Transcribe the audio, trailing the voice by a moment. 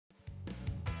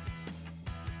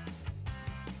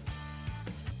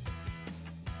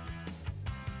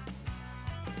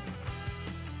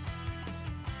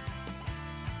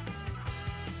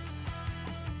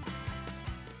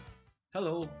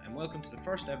Hello and welcome to the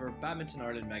first ever Badminton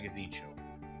Ireland magazine show.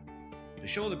 The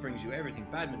show that brings you everything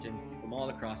badminton from all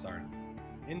across Ireland.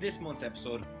 In this month's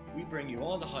episode, we bring you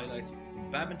all the highlights from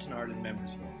Badminton Ireland Members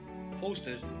Forum,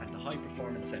 hosted at the High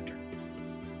Performance Centre.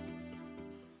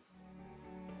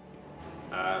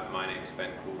 My name is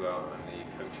Ben Caldwell. I'm the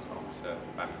coaching officer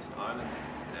for Badminton Ireland,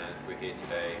 and we're here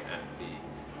today at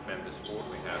the Members Forum.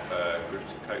 We have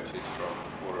groups of coaches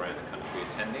from all around the country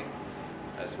attending,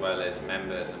 as well as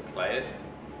members and players.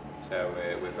 So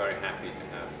we're very happy to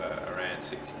have around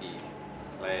 60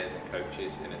 players and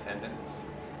coaches in attendance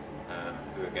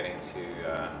who are getting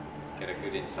to get a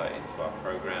good insight into our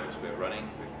programs we're running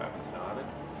with Badminton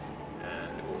Ireland,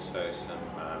 and also some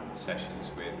sessions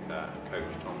with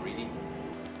Coach Tom Reedy.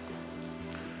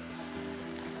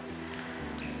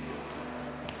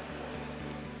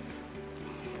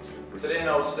 Today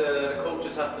now the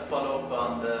coaches have to follow up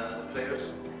on the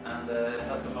players and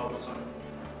help them out with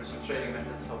some training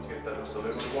methods, how to get better. So we're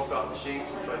going to work off the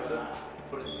sheets and try to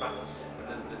put it into practice, a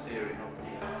little bit of theory.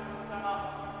 Start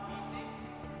off easy,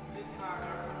 a little harder,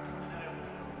 and then out.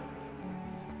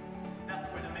 That's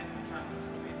where the mental challenge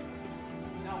comes in.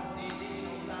 Now it's easy, you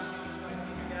know, standing, trying to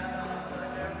keep your gas on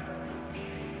inside there.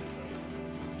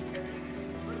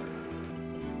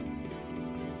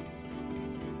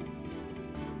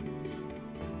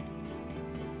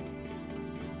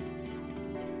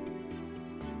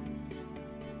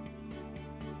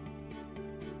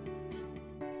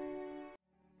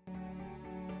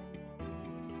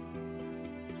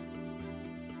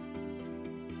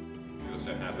 We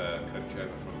also have a coach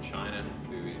over from China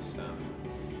who is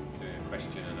doing a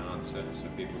question and answer, so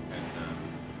people can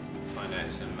find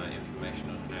out some information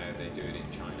on how they do it in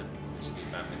China. Obviously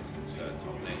badminton's a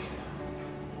top nation.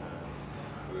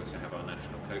 We also have our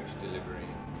national coach delivering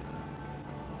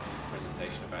a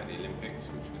presentation about the Olympics,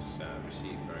 which was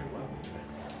received very well.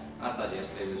 I thought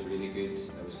yesterday was really good.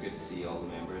 It was good to see all the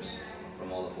members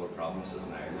from all the 4 provinces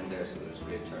in Ireland there, so there was a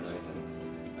great turnout,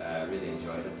 and really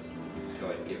enjoyed it.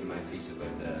 Enjoyed giving my piece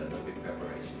about the Olympic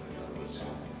preparation. I thought it was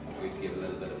good to give a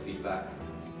little bit of feedback,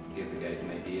 give the guys an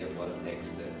idea of what it takes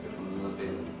to become an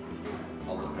Olympian,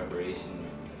 all the preparation,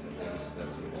 different things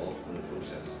that's involved in the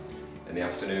process. In the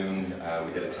afternoon,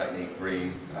 we did a technique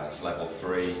brief. It's level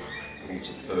 3. I think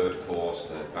it's the 3rd course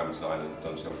that Badminton Ireland have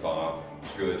done so far.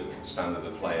 Good. Standard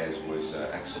of the players was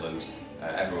excellent.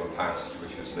 Everyone passed,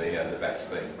 which was the best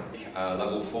thing.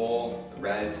 Level 4,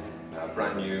 red,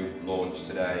 brand new, launched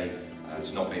today.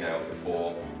 It's not been out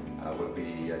before. We'll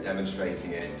be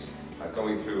demonstrating it,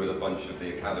 going through with a bunch of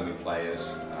the academy players.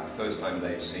 First time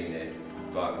they've seen it,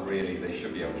 but really they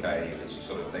should be okay. It's the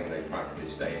sort of thing they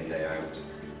practice day in, day out.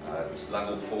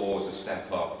 Level 4 is a step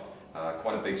up,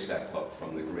 quite a big step up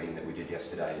from the green that we did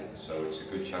yesterday. So it's a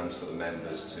good chance for the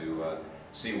members to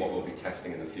see what we'll be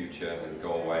testing in the future and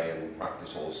go away and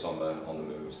practice all summer on the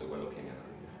moves that we're looking at.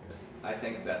 I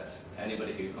think that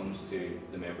anybody who comes to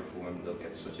the member forum, they'll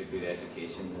get such a good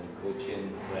education and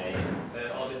coaching, playing.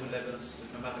 All different levels,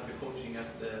 no matter if you're coaching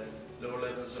at the lower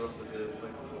levels or up at the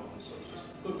high performance. So it's just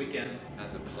a good weekend.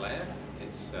 As a player,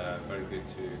 it's very good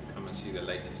to come and see the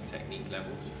latest technique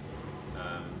levels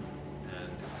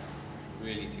and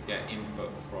really to get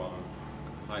input from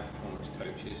high performance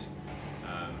coaches,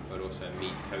 but also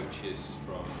meet coaches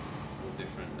from all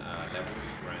different levels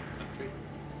around the country.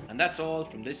 And that's all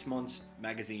from this month's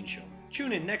magazine show.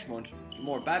 Tune in next month for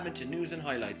more badminton news and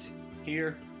highlights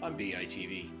here on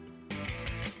BITV.